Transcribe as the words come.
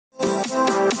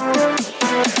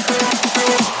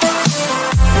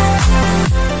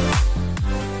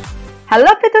Hello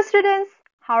Peter students!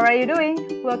 How are you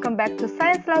doing? Welcome back to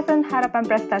Science Lesson Harapan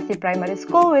Prestasi Primary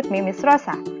School with me, Miss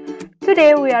Rosa.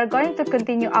 Today we are going to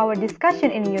continue our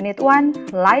discussion in Unit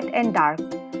 1, Light and Dark.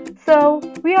 So,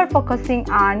 we are focusing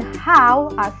on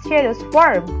how our shadows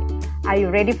form. Are you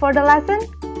ready for the lesson?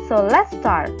 So, let's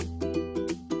start.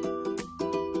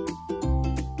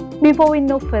 Before we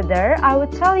move further, I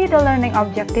will tell you the learning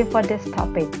objective for this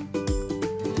topic.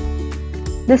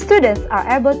 The students are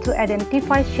able to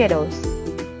identify shadows.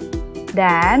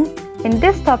 Then, in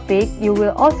this topic, you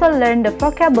will also learn the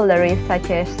vocabulary such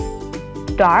as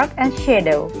dark and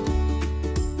shadow.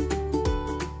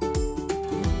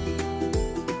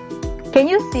 Can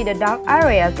you see the dark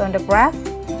areas on the grass?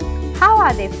 How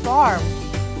are they formed?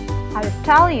 I will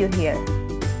tell you here.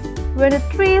 When the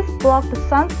trees block the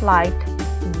sun's light,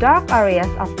 dark areas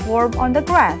are formed on the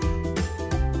grass.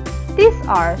 These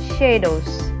are shadows.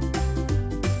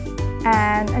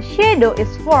 And a shadow is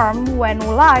formed when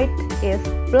light is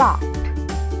blocked.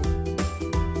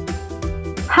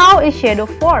 How is shadow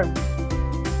formed?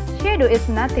 Shadow is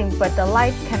nothing but the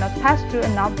light cannot pass through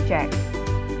an object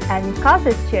and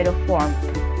causes shadow formed.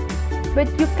 But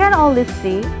you can only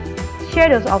see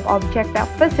shadows of objects that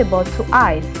are visible to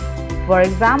eyes. For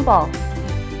example,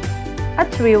 a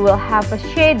tree will have a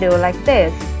shadow like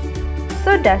this.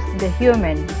 So does the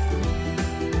human.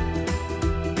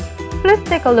 Please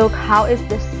take a look how is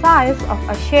the size of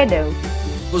a shadow.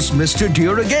 It was Mr.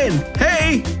 Deer again.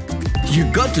 Hey! You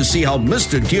got to see how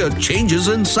Mr. Deer changes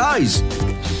in size.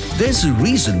 There's a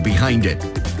reason behind it.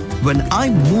 When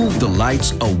I move the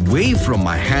lights away from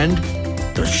my hand,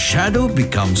 the shadow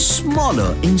becomes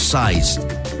smaller in size.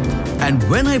 And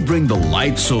when I bring the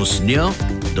light source near,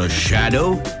 the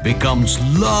shadow becomes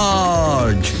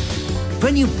large.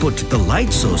 When you put the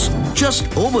light source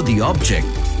just over the object,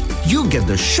 you get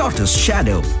the shortest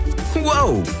shadow.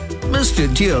 Whoa! Mr.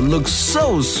 Deer looks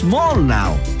so small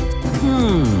now.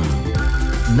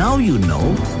 Now you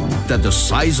know that the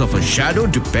size of a shadow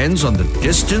depends on the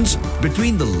distance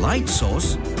between the light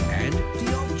source and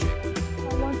the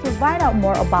object. I want to find out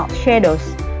more about shadows.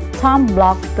 Tom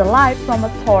blocks the light from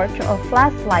a torch or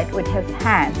flashlight with his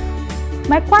hand.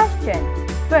 My question,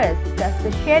 first, does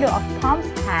the shadow of Tom's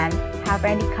hand have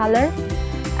any color?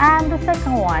 And the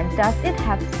second one, does it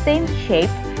have the same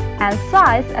shape and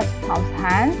size as Tom's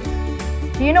hand?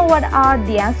 Do you know what are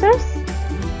the answers?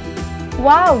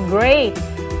 Wow, great!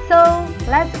 So,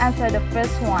 let's answer the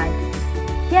first one.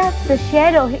 Yes, the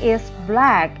shadow is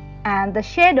black and the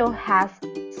shadow has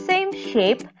same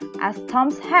shape as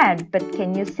Tom's hand, but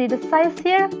can you see the size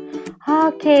here?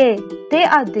 Okay, they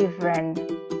are different.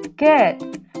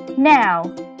 Good. Now,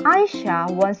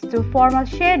 Aisha wants to form a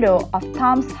shadow of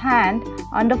Tom's hand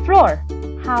on the floor.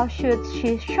 How should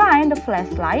she shine the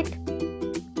flashlight?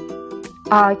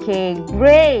 Okay,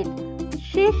 great.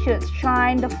 She should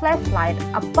shine the flashlight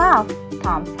above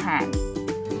Tom's hand.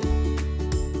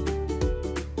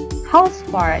 How's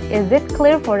far? Is it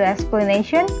clear for the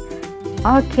explanation?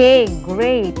 Okay,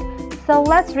 great. So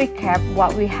let's recap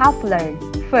what we have learned.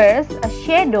 First, a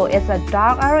shadow is a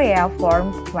dark area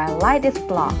formed when light is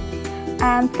blocked.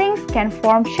 And things can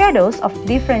form shadows of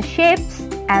different shapes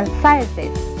and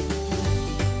sizes.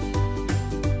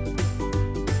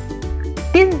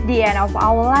 This is the end of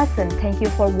our lesson. Thank you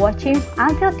for watching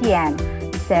until the end.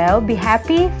 So be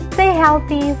happy, stay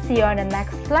healthy. See you on the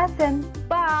next lesson.